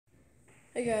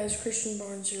Hey guys, Christian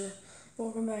Barnes here.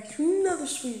 Welcome back to another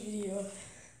sweet video.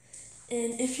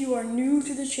 And if you are new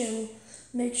to the channel,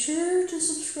 make sure to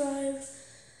subscribe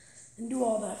and do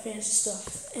all that fancy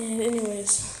stuff. And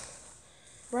anyways,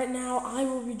 right now I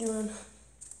will be doing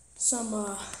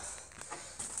some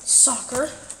soccer,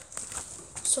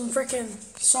 some freaking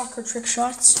soccer trick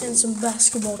shots and some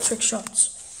basketball trick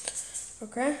shots.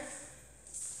 Okay?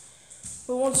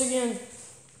 But once again,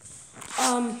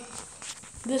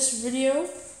 this video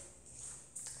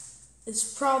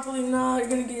is probably not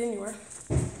gonna get anywhere.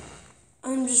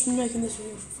 I'm just making this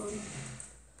video for fun.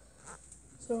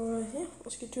 So yeah,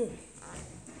 let's get to it.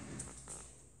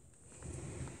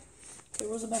 Okay,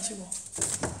 where's the basketball?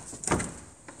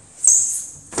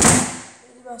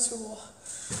 Here's the basketball.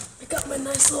 I got my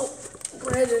nice little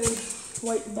red and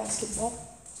white basketball.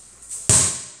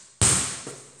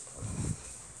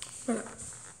 I'm gonna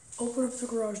open up the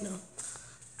garage now.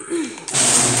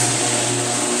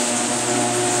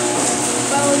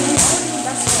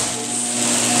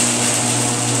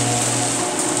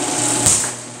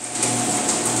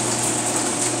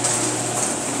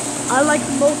 I like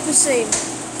them both the same,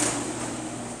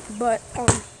 but I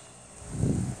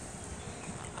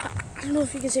don't know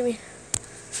if you can see me.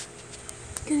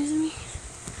 Can you see me?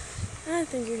 I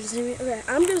think you can see me. Okay,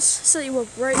 I'm gonna set you up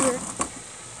right here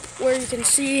where you can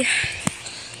see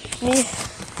me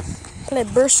play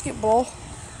basketball.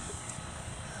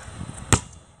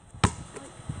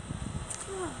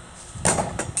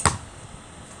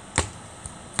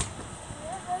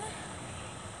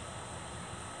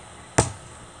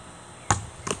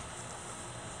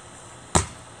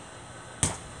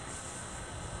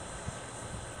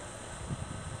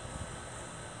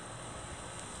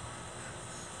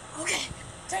 Okay,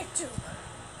 take two.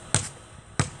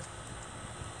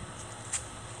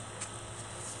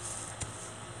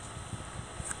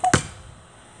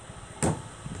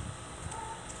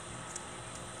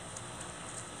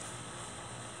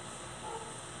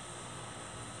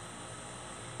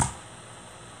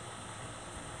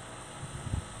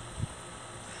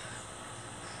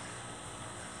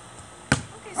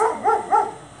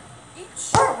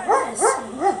 Okay, so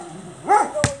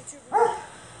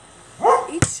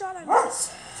each shot I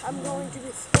miss, I'm going to be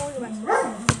throwing a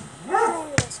basketball.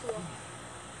 Throwing a basketball.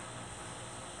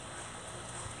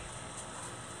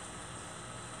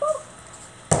 Woo!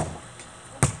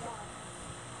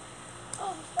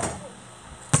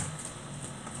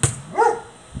 Oh,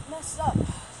 messed up.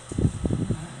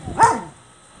 Ready?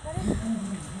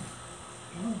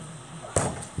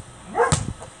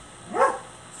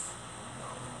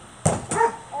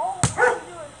 All I'm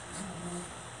doing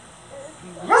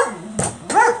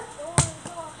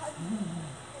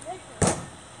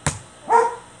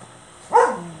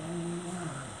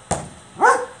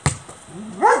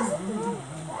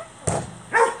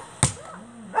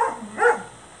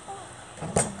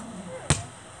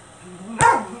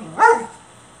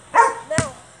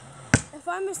now, if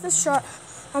I miss this shot,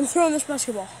 I'm throwing this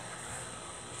basketball.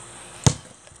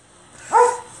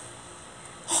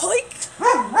 Hike!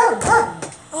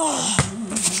 Oh.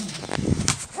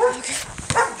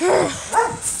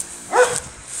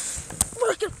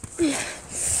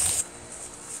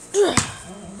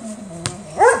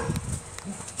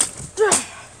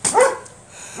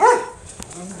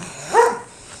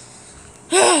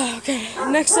 Okay,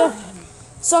 next up,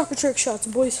 soccer trick shots,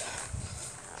 boys.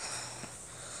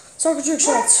 Soccer trick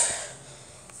shots.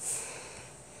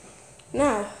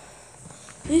 Now,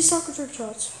 these soccer trick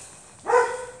shots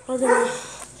are gonna be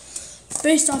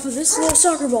based off of this little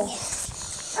soccer ball.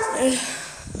 And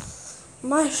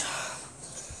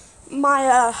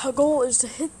my goal is to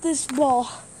hit this ball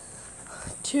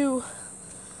to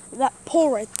that pole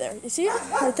right there. You see it?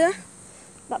 Right there?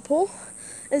 That pole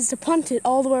is to punt it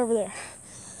all the way over there.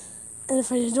 And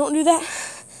if I don't do that,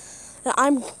 then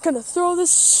I'm gonna throw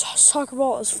this soccer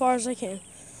ball as far as I can.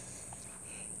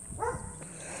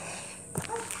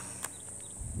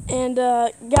 And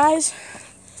guys,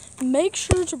 make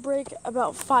sure to break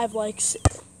about 5 likes,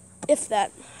 if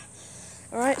that.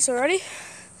 Alright, so ready?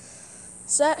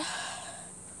 Set.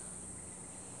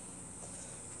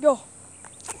 Go.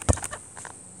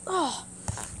 Oh.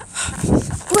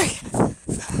 Break.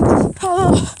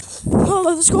 Oh,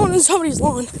 let's go into somebody's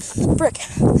lawn. Brick.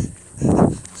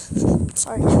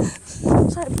 Sorry. I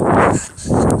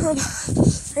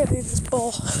gotta leave this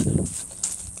ball.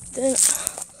 Then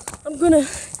I'm gonna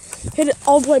hit it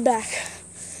all the way back.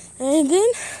 And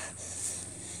then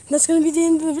that's gonna be the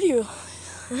end of the video.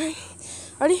 Alright?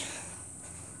 Ready?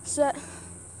 Set.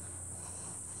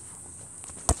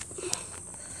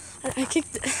 I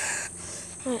kicked it.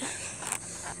 Alright.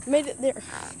 Made it there.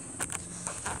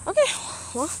 Okay.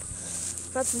 well,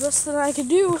 if that's the best that I could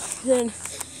do, then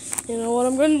you know what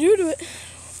I'm going to do to it.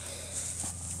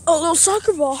 A little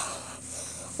soccer ball.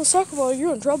 A little soccer ball,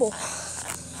 you're in trouble.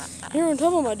 You're in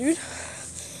trouble, my dude.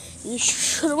 You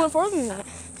should have went farther than that.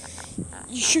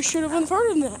 You should have went farther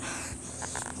than that.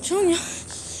 I'm telling you,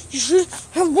 you should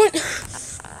have went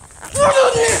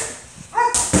farther than that.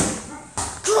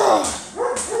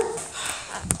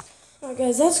 Alright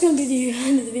guys, that's going to be the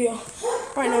end of the video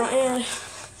right now, and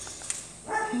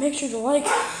make sure to like,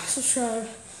 subscribe,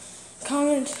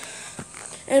 comment,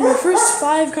 and my first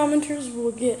 5 commenters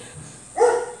will get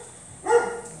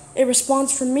a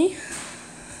response from me.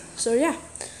 So yeah,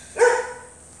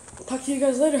 talk to you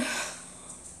guys later.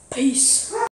 Peace.